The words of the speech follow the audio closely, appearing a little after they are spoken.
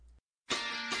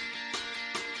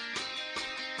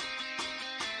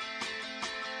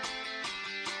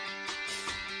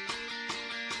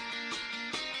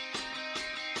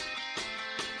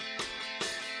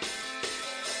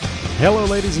Hello,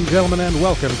 ladies and gentlemen, and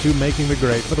welcome to Making the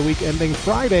Grade for the week ending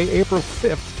Friday, April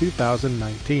 5th,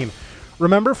 2019.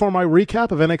 Remember, for my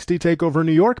recap of NXT TakeOver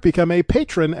New York, become a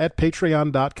patron at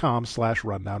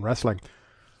patreon.com/rundownwrestling.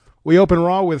 We open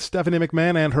Raw with Stephanie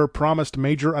McMahon and her promised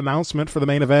major announcement for the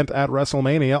main event at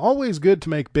WrestleMania. Always good to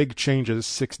make big changes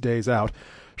 6 days out.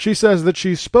 She says that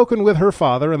she's spoken with her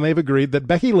father and they've agreed that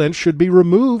Becky Lynch should be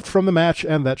removed from the match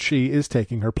and that she is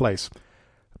taking her place.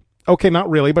 Okay, not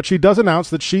really, but she does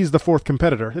announce that she's the fourth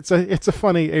competitor. It's a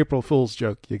funny April Fool's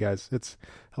joke, you guys. It's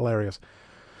hilarious.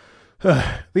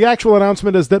 The actual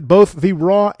announcement is that both the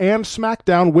Raw and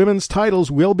SmackDown women's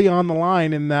titles will be on the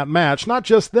line in that match. Not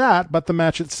just that, but the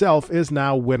match itself is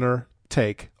now winner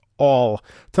take all.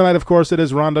 Tonight, of course, it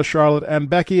is Ronda, Charlotte,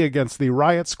 and Becky against the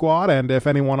Riot Squad, and if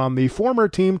anyone on the former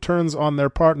team turns on their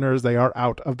partners, they are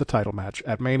out of the title match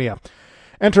at Mania.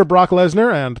 Enter Brock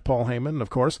Lesnar and Paul Heyman,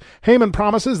 of course. Heyman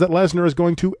promises that Lesnar is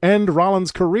going to end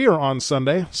Rollins' career on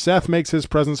Sunday. Seth makes his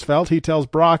presence felt. He tells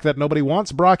Brock that nobody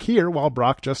wants Brock here, while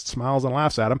Brock just smiles and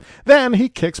laughs at him. Then he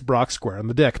kicks Brock square in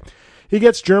the dick. He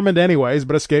gets Germaned anyways,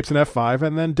 but escapes an F5,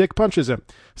 and then Dick punches him.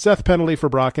 Seth penalty for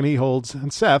Brock, and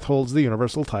Seth holds the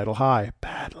Universal title high.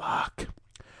 Bad luck.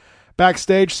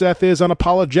 Backstage, Seth is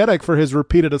unapologetic for his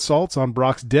repeated assaults on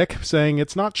Brock's dick, saying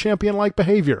it's not champion-like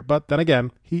behavior, but then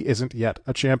again, he isn't yet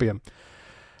a champion.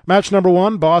 Match number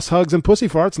 1, Boss Hugs and Pussy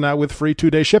Farts, now with free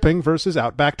 2-day shipping, versus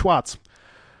Outback Twats.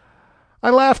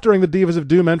 I laughed during the Divas of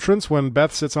Doom entrance when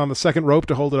Beth sits on the second rope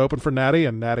to hold it open for Natty,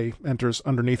 and Natty enters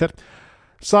underneath it.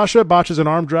 Sasha botches an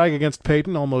arm drag against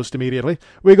Peyton almost immediately.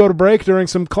 We go to break during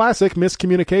some classic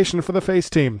miscommunication for the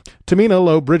face team. Tamina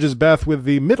low bridges Beth with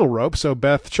the middle rope, so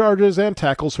Beth charges and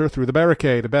tackles her through the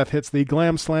barricade. Beth hits the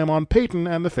glam slam on Peyton,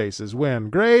 and the faces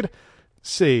win. Grade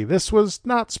C. This was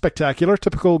not spectacular.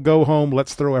 Typical go-home,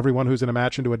 let's throw everyone who's in a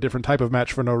match into a different type of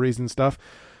match for no reason stuff.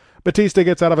 Batista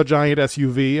gets out of a giant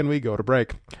SUV, and we go to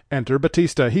break. Enter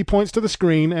Batista. He points to the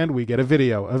screen, and we get a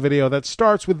video that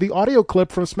starts with the audio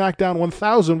clip from SmackDown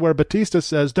 1000 where Batista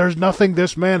says, "There's nothing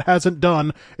this man hasn't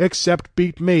done except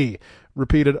beat me,"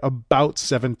 repeated about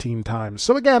 17 times.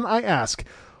 So again, I ask,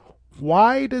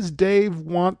 why does Dave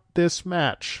want this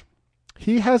match?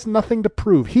 He has nothing to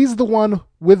prove. He's the one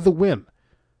with the win.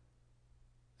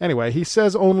 Anyway, he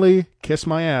says only, "Kiss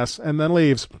my ass," and then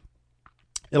leaves.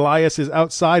 Elias is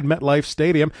outside MetLife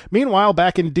Stadium. Meanwhile,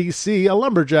 back in D.C., a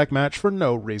lumberjack match for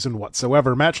no reason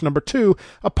whatsoever. Match number 2,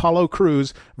 Apollo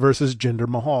Crews versus Jinder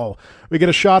Mahal. We get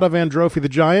a shot of Androphy the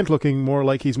Giant, looking more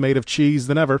like he's made of cheese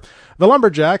than ever. The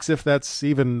lumberjacks, if that's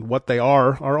even what they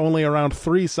are only around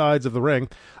 3 sides of the ring.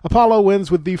 Apollo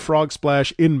wins with the frog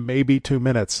splash in maybe 2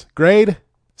 minutes. Grade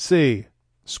C.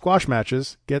 Squash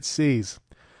matches get C's.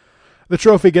 The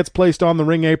trophy gets placed on the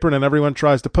ring apron and everyone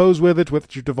tries to pose with it,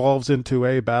 which devolves into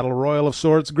a battle royal of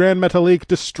sorts. Grand Metalik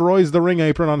destroys the ring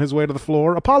apron on his way to the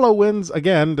floor. Apollo wins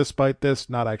again, despite this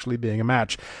not actually being a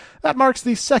match. That marks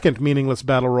the second meaningless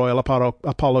battle royal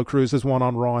Apollo Crews has won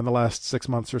on Raw in the last 6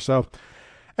 months or so.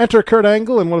 Enter Kurt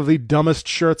Angle in one of the dumbest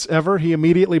shirts ever. He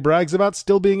immediately brags about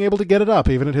still being able to get it up,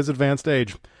 even at his advanced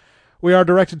age. We are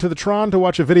directed to the Tron to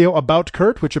watch a video about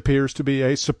Kurt, which appears to be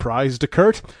a surprise to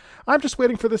Kurt. I'm just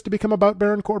waiting for this to become about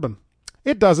Baron Corbin.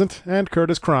 It doesn't, and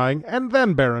Kurt is crying, and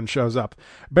then Baron shows up.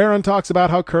 Baron talks about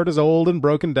how Kurt is old and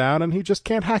broken down, and he just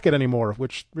can't hack it anymore,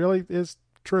 which really is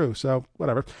true, so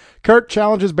whatever. Kurt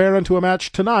challenges Baron to a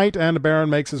match tonight, and Baron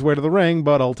makes his way to the ring,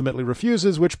 but ultimately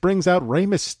refuses, which brings out Rey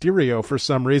Mysterio for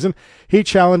some reason. He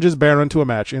challenges Baron to a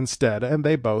match instead, and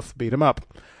they both beat him up.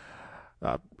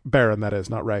 Baron, that is,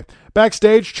 not Rey.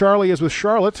 Backstage, Charlie is with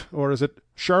Charlotte, or is it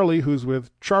Charlie who's with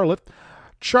Charlotte?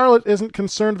 Charlotte isn't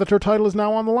concerned that her title is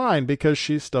now on the line because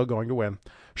she's still going to win.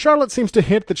 Charlotte seems to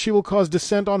hint that she will cause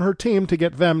dissent on her team to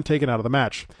get them taken out of the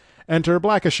match. Enter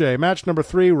Blackachet. Match number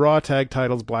 3, Raw Tag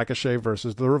Titles, Blackachet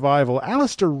versus The Revival.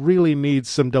 Alistair really needs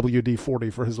some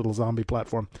WD-40 for his little zombie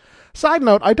platform. Side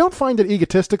note, I don't find it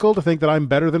egotistical to think that I'm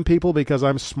better than people because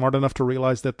I'm smart enough to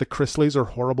realize that the Chrisleys are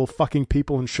horrible fucking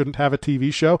people and shouldn't have a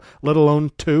TV show, let alone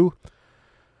 2.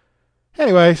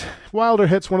 Anyway, Wilder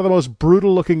hits one of the most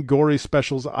brutal-looking gory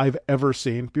specials I've ever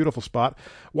seen. Beautiful spot.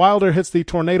 Wilder hits the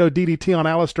tornado DDT on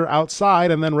Alistair outside,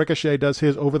 and then Ricochet does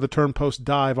his over-the-turnpost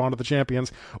dive onto the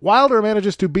champions. Wilder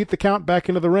manages to beat the count back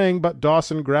into the ring, but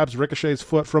Dawson grabs Ricochet's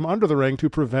foot from under the ring to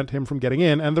prevent him from getting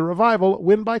in, and the Revival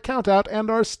win by countout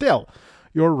and are still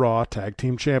your Raw Tag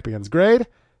Team Champions. Grade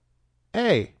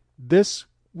A. This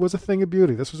was a thing of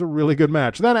beauty. This was a really good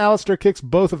match. Then Alistair kicks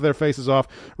both of their faces off.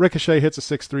 Ricochet hits a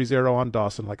 6-3-0 on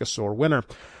Dawson like a sore winner.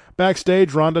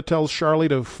 Backstage, Ronda tells Charlie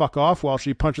to fuck off while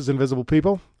she punches invisible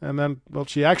people. And then, well,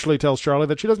 she actually tells Charlie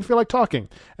that she doesn't feel like talking.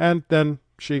 And then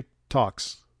she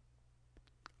talks.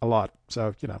 a lot.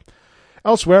 So,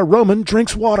 Elsewhere, Roman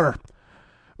drinks water.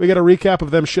 We get a recap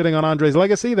of them shitting on Andre's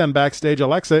legacy. Then backstage,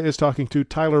 Alexa is talking to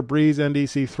Tyler Breeze and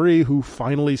EC3, who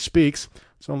finally speaks.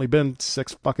 It's only been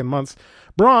 6 fucking months.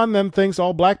 Braun then thinks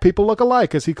all black people look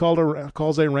alike as he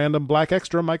calls a random black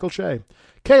extra Michael Che.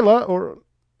 Kayla,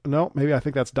 I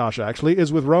think that's Dasha actually,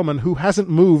 is with Roman, who hasn't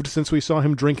moved since we saw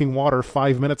him drinking water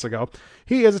 5 minutes ago.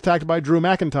 He is attacked by Drew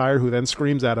McIntyre, who then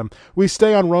screams at him. We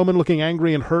stay on Roman looking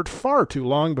angry and hurt far too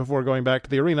long before going back to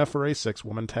the arena for a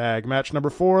 6-woman tag. Match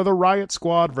number 4, the Riot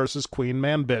Squad versus Queen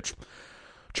Man Bitch.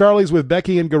 Charlie's with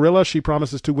Becky and Gorilla. She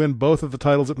promises to win both of the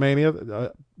titles at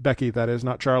Mania. Becky, that is,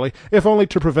 not Charlie. If only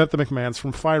to prevent the McMahons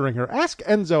from firing her. Ask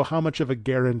Enzo how much of a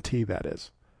guarantee that is.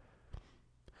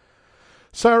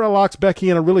 Sarah locks Becky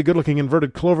in a really good-looking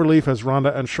inverted cloverleaf as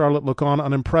Ronda and Charlotte look on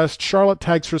unimpressed. Charlotte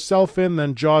tags herself in,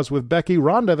 then jaws with Becky.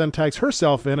 Ronda then tags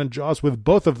herself in and jaws with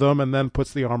both of them and then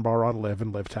puts the armbar on Liv,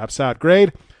 and Liv taps out.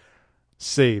 Grade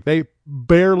C. They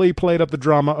barely played up the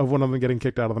drama of one of them getting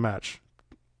kicked out of the match.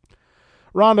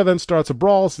 Ronda then starts a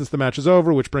brawl since the match is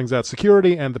over, which brings out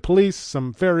security and the police,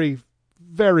 some very,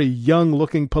 very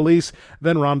young-looking police.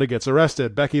 Then Ronda gets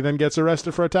arrested. Becky then gets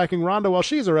arrested for attacking Ronda while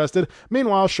she's arrested.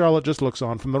 Meanwhile, Charlotte just looks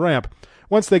on from the ramp.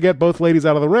 Once they get both ladies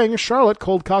out of the ring, Charlotte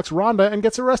cold cocks Ronda and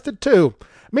gets arrested too.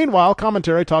 Meanwhile,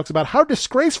 commentary talks about how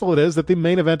disgraceful it is that the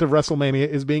main event of WrestleMania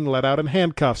is being let out in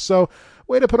handcuffs. So,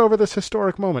 way to put over this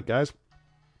historic moment, guys.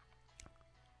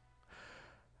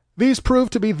 These prove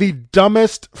to be the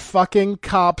dumbest fucking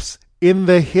cops in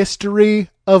the history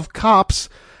of cops,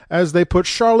 as they put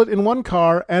Charlotte in one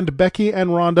car and Becky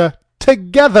and Ronda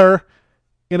together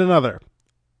in another.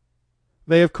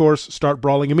 They, of course, start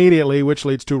brawling immediately, which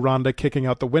leads to Ronda kicking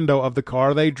out the window of the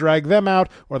car. They drag them out,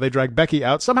 or they drag Becky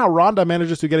out. Somehow Ronda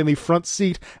manages to get in the front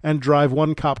seat and drive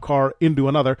one cop car into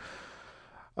another.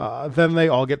 Then they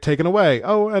all get taken away.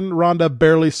 Oh, and Ronda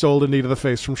barely sold a knee to the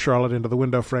face from Charlotte into the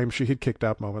window frame she had kicked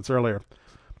out moments earlier.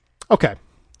 Okay,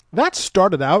 that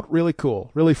started out really cool,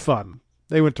 really fun.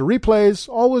 They went to replays,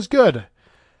 all was good.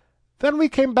 Then we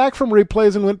came back from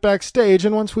replays and went backstage,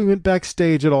 and once we went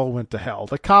backstage, it all went to hell.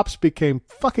 The cops became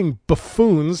fucking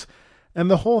buffoons,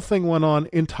 and the whole thing went on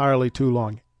entirely too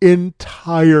long.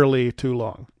 Entirely too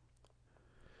long.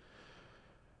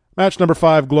 Match number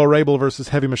 5, Glorable versus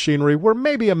Heavy Machinery. We're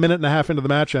maybe a minute and a half into the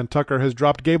match, and Tucker has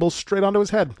dropped Gable straight onto his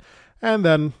head. And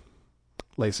then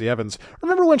Lacey Evans.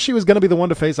 Remember when she was going to be the one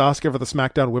to face Asuka for the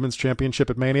SmackDown Women's Championship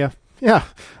at Mania? Yeah,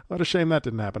 what a shame that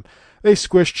didn't happen. They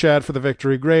squished Chad for the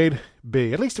victory. Grade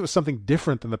B. At least it was something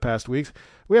different than the past weeks.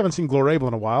 We haven't seen Glorable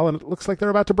in a while, and it looks like they're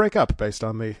about to break up based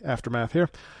on the aftermath here.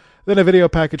 Then a video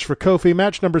package for Kofi.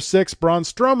 Match number 6, Braun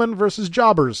Strowman versus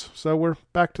Jobbers. So we're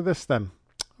back to this then.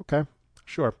 Okay,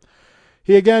 sure.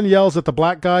 He again yells at the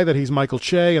black guy that he's Michael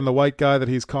Che and the white guy that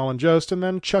he's Colin Jost, and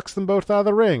then chucks them both out of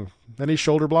the ring. Then he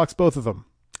shoulder blocks both of them.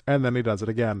 And then he does it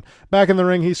again. Back in the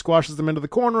ring, he squashes them into the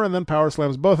corner and then power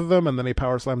slams both of them, and then he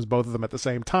power slams both of them at the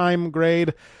same time.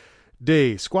 Grade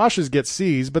D. Squashes get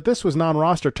C's, but this was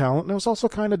non-roster talent, and it was also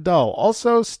kind of dull.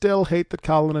 Also, still hate that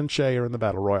Colin and Che are in the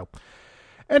Battle Royal.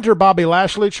 Enter Bobby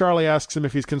Lashley. Charlie asks him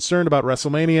if he's concerned about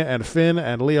WrestleMania and Finn,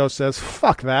 and Leo says,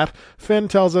 fuck that. Finn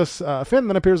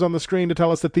then appears on the screen to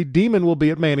tell us that the Demon will be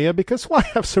at Mania, because why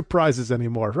have surprises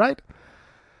anymore, right?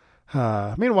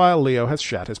 Meanwhile, Leo has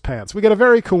shat his pants. We get a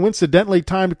very coincidentally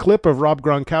timed clip of Rob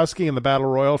Gronkowski in the Battle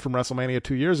Royal from WrestleMania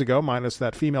 2 years ago, minus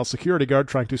that female security guard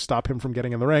trying to stop him from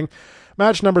getting in the ring.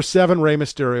 Match number 7, Rey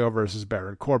Mysterio versus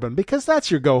Baron Corbin, because that's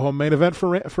your go-home main event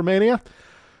for Mania.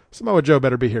 Samoa Joe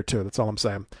better be here too, that's all I'm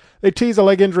saying. They tease a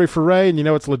leg injury for Rey, and you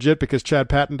know it's legit because Chad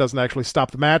Patton doesn't actually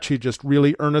stop the match. He just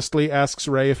really earnestly asks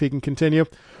Rey if he can continue.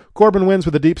 Corbin wins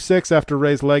with a deep 6 after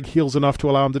Rey's leg heals enough to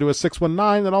allow him to do a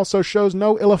 619 that also shows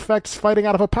no ill effects, fighting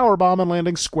out of a powerbomb and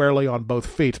landing squarely on both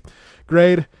feet.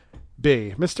 Grade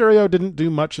B. Mysterio didn't do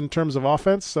much in terms of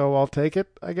offense, so I'll take it,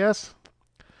 I guess.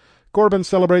 Corbin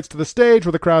celebrates to the stage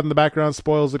where the crowd in the background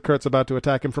spoils that Kurt's about to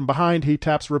attack him from behind. He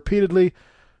taps repeatedly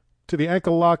to the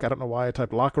ankle lock. I don't know why I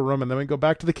typed locker room, and then we go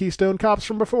back to the Keystone Cops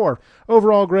from before.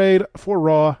 Overall grade for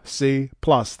Raw, C+.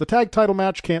 The tag title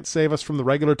match can't save us from the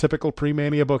regular typical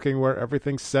pre-Mania booking where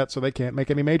everything's set so they can't make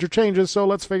any major changes, so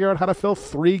let's figure out how to fill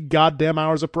 3 goddamn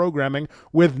hours of programming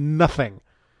with nothing.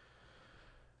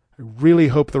 I really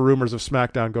hope the rumors of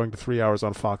SmackDown going to 3 hours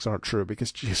on Fox aren't true,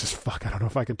 because Jesus fuck, I don't know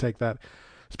if I can take that.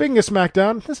 Speaking of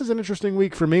SmackDown, this is an interesting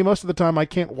week for me. Most of the time I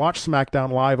can't watch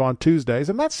SmackDown live on Tuesdays,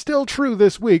 and that's still true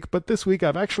this week, but this week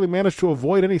I've actually managed to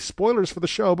avoid any spoilers for the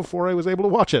show before I was able to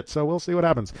watch it, so we'll see what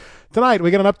happens. Tonight,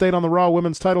 we get an update on the Raw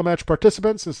Women's title match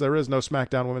participants, since there is no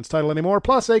SmackDown Women's title anymore,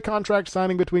 plus a contract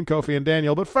signing between Kofi and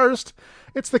Daniel. But first,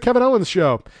 it's the Kevin Owens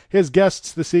Show. His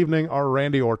guests this evening are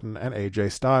Randy Orton and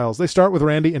AJ Styles. They start with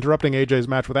Randy interrupting AJ's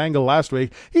match with Angle last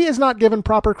week. He is not given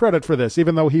proper credit for this,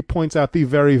 even though he points out the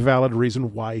very valid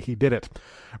reason why he did it.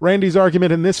 Randy's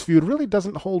argument in this feud really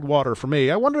doesn't hold water for me.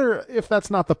 I wonder if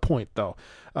that's not the point, though.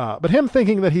 But him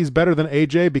thinking that he's better than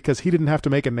AJ because he didn't have to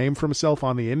make a name for himself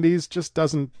on the indies just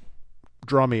doesn't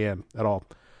draw me in at all.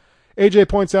 AJ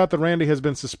points out that Randy has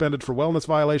been suspended for wellness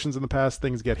violations in the past.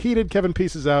 Things get heated. Kevin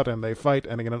pieces out, and they fight,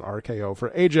 ending in an RKO for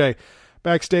AJ.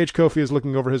 Backstage, Kofi is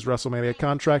looking over his WrestleMania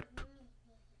contract.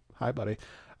 Hi, buddy.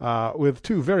 With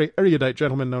two very erudite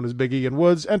gentlemen known as Big E and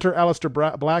Woods. Enter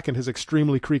Aleister Black and his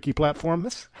extremely creaky platform.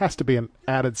 This has to be an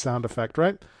added sound effect,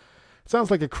 right? It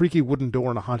sounds like a creaky wooden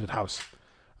door in a haunted house.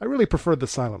 I really preferred the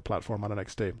silent platform on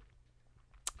NXT.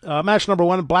 Match number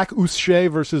 1, Black Usos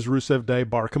versus Rusev Day,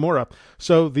 Bar Kimura.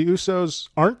 So the Usos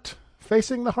aren't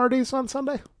facing the Hardys on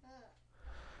Sunday?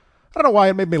 I don't know why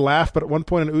it made me laugh, but at one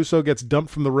point an Uso gets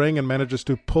dumped from the ring and manages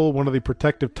to pull one of the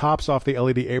protective tops off the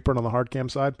LED apron on the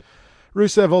hardcam side.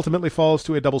 Rusev ultimately falls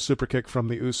to a double superkick from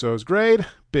the Usos. Grade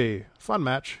B. Fun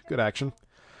match. Good action.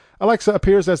 Alexa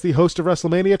appears as the host of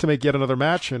WrestleMania to make yet another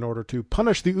match in order to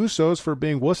punish the Usos for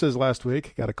being wusses last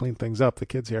week. Got to clean things up, the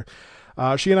kids here.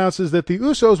 She announces that the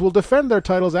Usos will defend their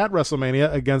titles at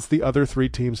WrestleMania against the other 3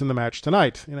 teams in the match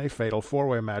tonight in a fatal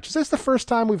 4-way match. Is this the first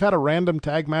time we've had a random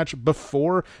tag match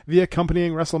before the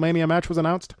accompanying WrestleMania match was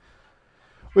announced?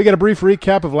 We get a brief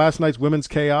recap of last night's Women's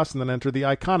Chaos and then enter the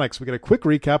Iconics. We get a quick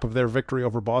recap of their victory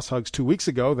over Boss Hugs 2 weeks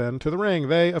ago, then to the ring.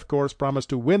 They, of course, promised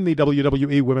to win the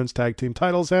WWE Women's Tag Team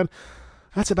titles, and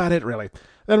that's about it, really.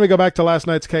 Then we go back to last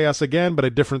night's Chaos again, but a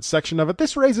different section of it.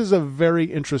 This raises a very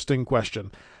interesting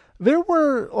question. There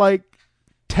were,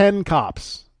 10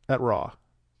 cops at Raw.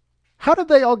 How did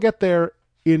they all get there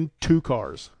in 2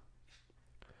 cars?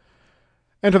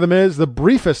 Enter The Miz. The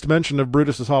briefest mention of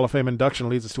Brutus's Hall of Fame induction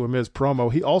leads us to a Miz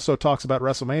promo. He also talks about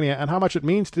WrestleMania and how much it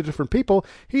means to different people.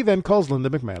 He then calls Linda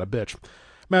McMahon a bitch.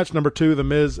 Match number 2, The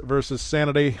Miz versus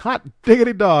Sanity. Hot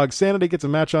diggity dog. Sanity gets a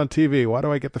match on TV. Why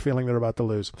do I get the feeling they're about to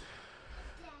lose?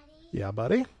 Daddy. Yeah,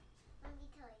 buddy? Let me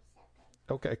tell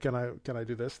you something. Okay, can I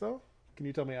do this, though? Can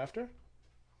you tell me after?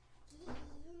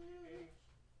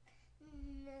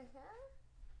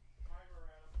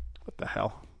 What the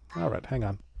hell? All right, hang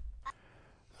on.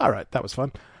 All right, that was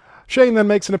fun. Shane then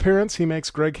makes an appearance. He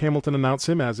makes Greg Hamilton announce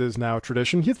him, as is now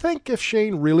tradition. You'd think if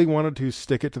Shane really wanted to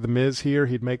stick it to The Miz here,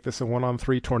 he'd make this a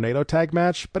 1-on-3 tornado tag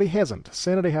match, but he hasn't.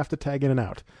 Sanity have to tag in and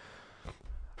out.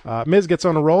 Miz gets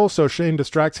on a roll, so Shane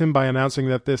distracts him by announcing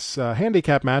that this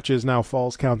handicap match is now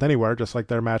Falls Count Anywhere, just like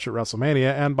their match at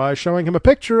WrestleMania, and by showing him a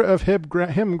picture of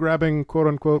him grabbing,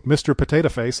 quote-unquote, Mr. Potato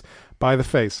Face by the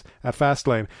face at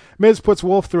Fastlane. Miz puts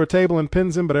Wolf through a table and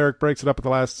pins him, but Eric breaks it up at the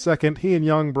last second. He and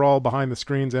Young brawl behind the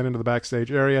screens and into the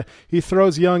backstage area. He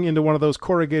throws Young into one of those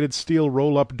corrugated steel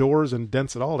roll-up doors and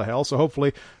dents it all to hell, so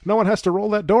hopefully no one has to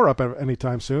roll that door up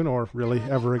anytime soon, or really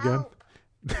ever again.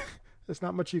 There's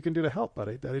not much you can do to help,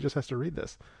 buddy. Daddy just has to read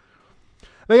this.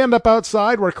 They end up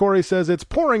outside where Corey says it's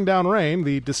pouring down rain.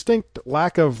 The distinct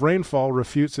lack of rainfall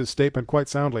refutes his statement quite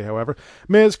soundly, however.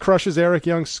 Miz crushes Eric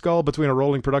Young's skull between a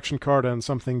rolling production cart and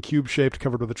something cube-shaped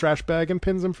covered with a trash bag and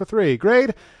pins him for 3.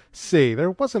 Grade C.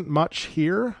 There wasn't much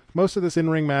here. Most of this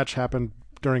in-ring match happened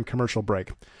during commercial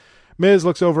break. Miz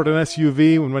looks over at an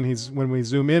SUV, and when we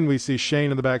zoom in, we see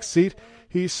Shane in the back seat.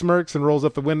 He smirks and rolls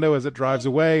up the window as it drives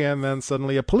away, and then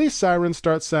suddenly a police siren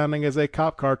starts sounding as a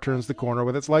cop car turns the corner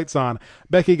with its lights on.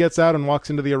 Becky gets out and walks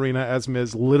into the arena as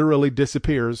Miz literally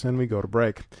disappears, and we go to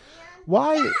break.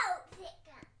 Why?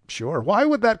 Sure. Why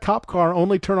would that cop car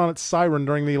only turn on its siren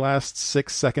during the last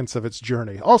 6 seconds of its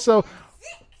journey? Also,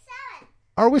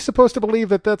 are we supposed to believe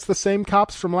that that's the same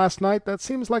cops from last night? That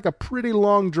seems like a pretty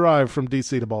long drive from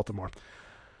D.C. to Baltimore.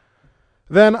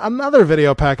 Then another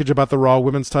video package about the Raw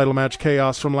Women's title match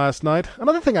Chaos from last night.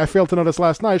 Another thing I failed to notice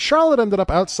last night, Charlotte ended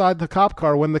up outside the cop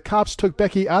car when the cops took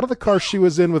Becky out of the car she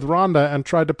was in with Ronda and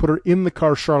tried to put her in the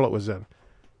car Charlotte was in.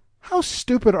 How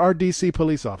stupid are DC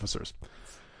police officers?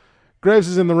 Graves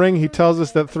is in the ring. He tells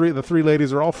us that the three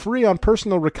ladies are all free on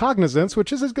personal recognizance,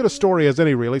 which is as good a story as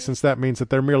any, really, since that means that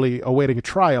they're merely awaiting a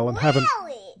trial and haven't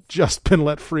just been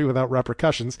let free without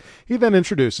repercussions. He then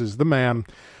introduces the man.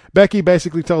 Becky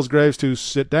basically tells Graves to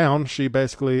sit down. She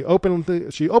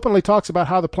openly talks about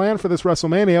how the plan for this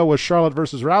WrestleMania was Charlotte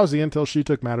versus Rousey until she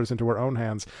took matters into her own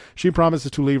hands. She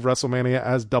promises to leave WrestleMania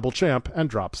as double champ and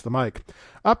drops the mic.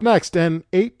 Up next, an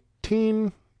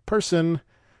 18-person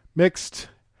mixed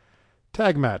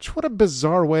tag match. What a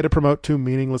bizarre way to promote two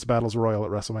meaningless battles royal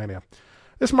at WrestleMania.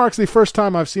 This marks the first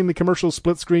time I've seen the commercial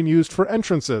split screen used for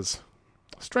entrances.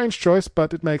 Strange choice,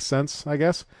 but it makes sense, I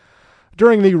guess.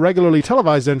 During the regularly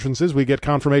televised entrances, we get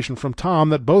confirmation from Tom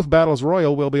that both battles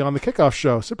royal will be on the kickoff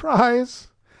show. Surprise!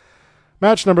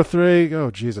 Match number 3. Oh,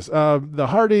 Jesus. The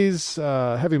Hardys,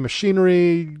 Heavy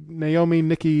Machinery, Naomi,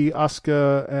 Nikki,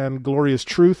 Asuka, and Glorious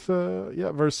Truth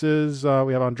versus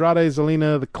we have Andrade,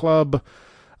 Zelina, The Club,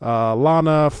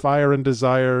 Lana, Fire and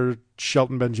Desire,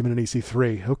 Shelton Benjamin, and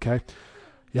EC3. Okay.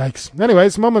 Yikes.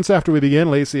 Anyways, moments after we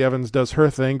begin, Lacey Evans does her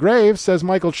thing. Graves says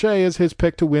Michael Che is his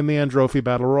pick to win the Androphy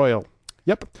Battle Royal.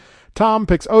 Yep. Tom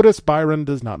picks Otis. Byron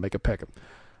does not make a pick.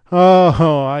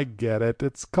 Oh, I get it.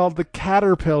 It's called the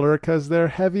Caterpillar because they're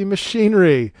Heavy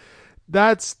Machinery.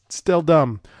 That's still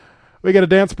dumb. We get a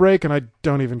dance break, and I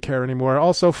don't even care anymore.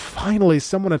 Also, finally,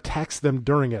 someone attacks them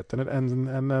during it, and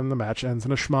then the match ends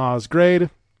in a schmoz. Grade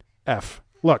F.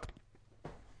 Look,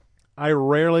 I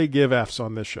rarely give Fs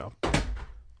on this show.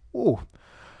 Ooh.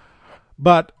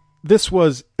 But this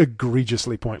was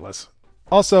egregiously pointless.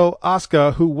 Also,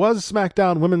 Asuka, who was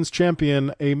SmackDown Women's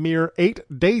Champion a mere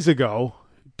 8 days ago,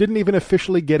 didn't even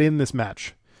officially get in this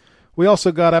match. We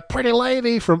also got a pretty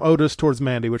lady from Otis towards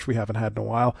Mandy, which we haven't had in a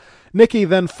while. Nikki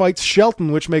then fights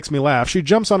Shelton, which makes me laugh. She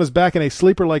jumps on his back in a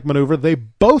sleeper-like maneuver. They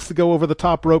both go over the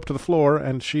top rope to the floor,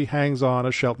 and she hangs on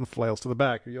as Shelton flails to the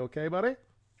back. Are you okay, buddy?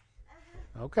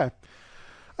 Okay.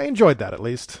 I enjoyed that, at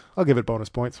least. I'll give it bonus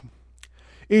points.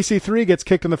 EC3 gets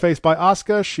kicked in the face by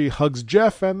Asuka. She hugs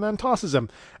Jeff and then tosses him.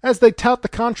 As they tout the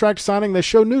contract signing, they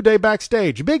show New Day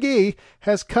backstage. Big E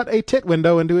has cut a tit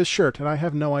window into his shirt, and I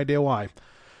have no idea why.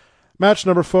 Match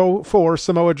number 4,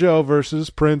 Samoa Joe versus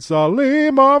Prince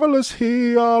Ali. Marvelous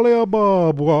he, Ali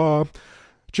Ababwa.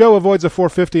 Joe avoids a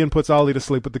 450 and puts Ali to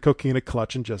sleep with the coquina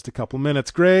clutch in just a couple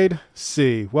minutes. Grade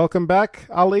C. Welcome back,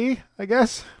 Ali, I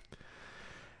guess.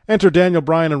 Enter Daniel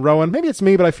Bryan and Rowan. Maybe it's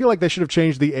me, but I feel like they should have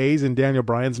changed the A's in Daniel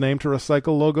Bryan's name to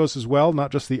recycle logos as well,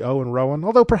 not just the O in Rowan.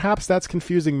 Although perhaps that's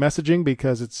confusing messaging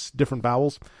because it's different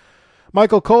vowels.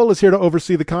 Michael Cole is here to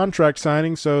oversee the contract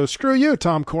signing, so screw you,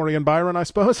 Tom, Corey, and Byron, I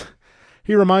suppose.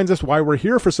 He reminds us why we're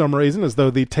here for some reason, as though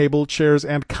the table, chairs,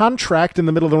 and contract in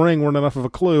the middle of the ring weren't enough of a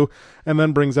clue, and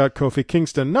then brings out Kofi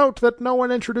Kingston. Note that no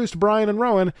one introduced Bryan and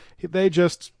Rowan. They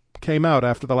just came out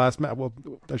after the last match. Well,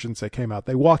 I shouldn't say came out.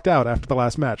 They walked out after the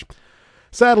last match.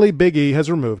 Sadly, Big E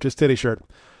has removed his titty shirt.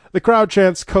 The crowd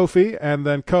chants Kofi, and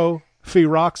then Kofi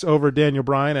rocks over Daniel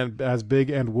Bryan and as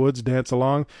Big and Woods dance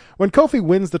along. When Kofi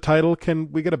wins the title,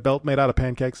 can we get a belt made out of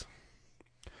pancakes?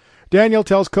 Daniel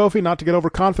tells Kofi not to get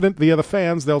overconfident via the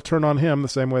fans. They'll turn on him the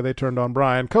same way they turned on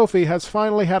Bryan. Kofi has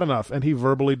finally had enough, and he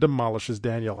verbally demolishes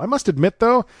Daniel. I must admit,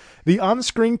 though, the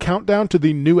on-screen countdown to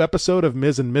the new episode of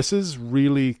Ms. and Mrs.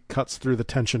 really cuts through the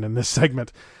tension in this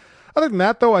segment. Other than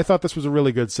that, though, I thought this was a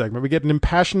really good segment. We get an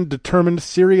impassioned, determined,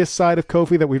 serious side of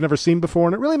Kofi that we've never seen before,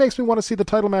 and it really makes me want to see the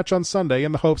title match on Sunday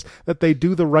in the hopes that they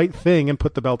do the right thing and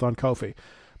put the belt on Kofi.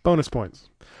 Bonus points.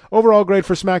 Overall grade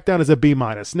for SmackDown is a B-.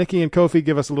 Nikki and Kofi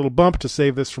give us a little bump to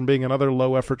save this from being another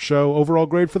low-effort show. Overall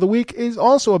grade for the week is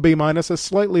also a B-, a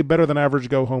slightly better than average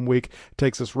go-home week.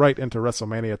 Takes us right into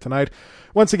WrestleMania tonight.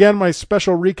 Once again, my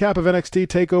special recap of NXT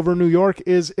TakeOver New York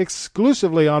is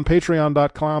exclusively on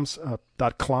patreon.com.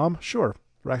 Sure.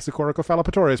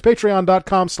 Raxacoricofallapatorius.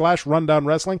 Patreon.com/Rundown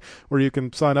Wrestling, where you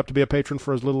can sign up to be a patron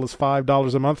for as little as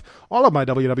 $5 a month. All of my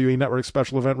WWE Network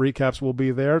special event recaps will be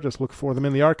there. Just look for them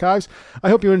in the archives. I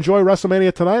hope you enjoy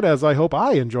WrestleMania tonight, as I hope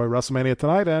I enjoy WrestleMania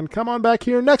tonight, and come on back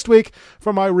here next week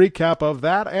for my recap of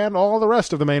that and all the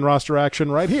rest of the main roster action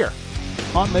right here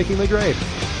on Making the Grade.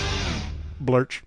 Blurch.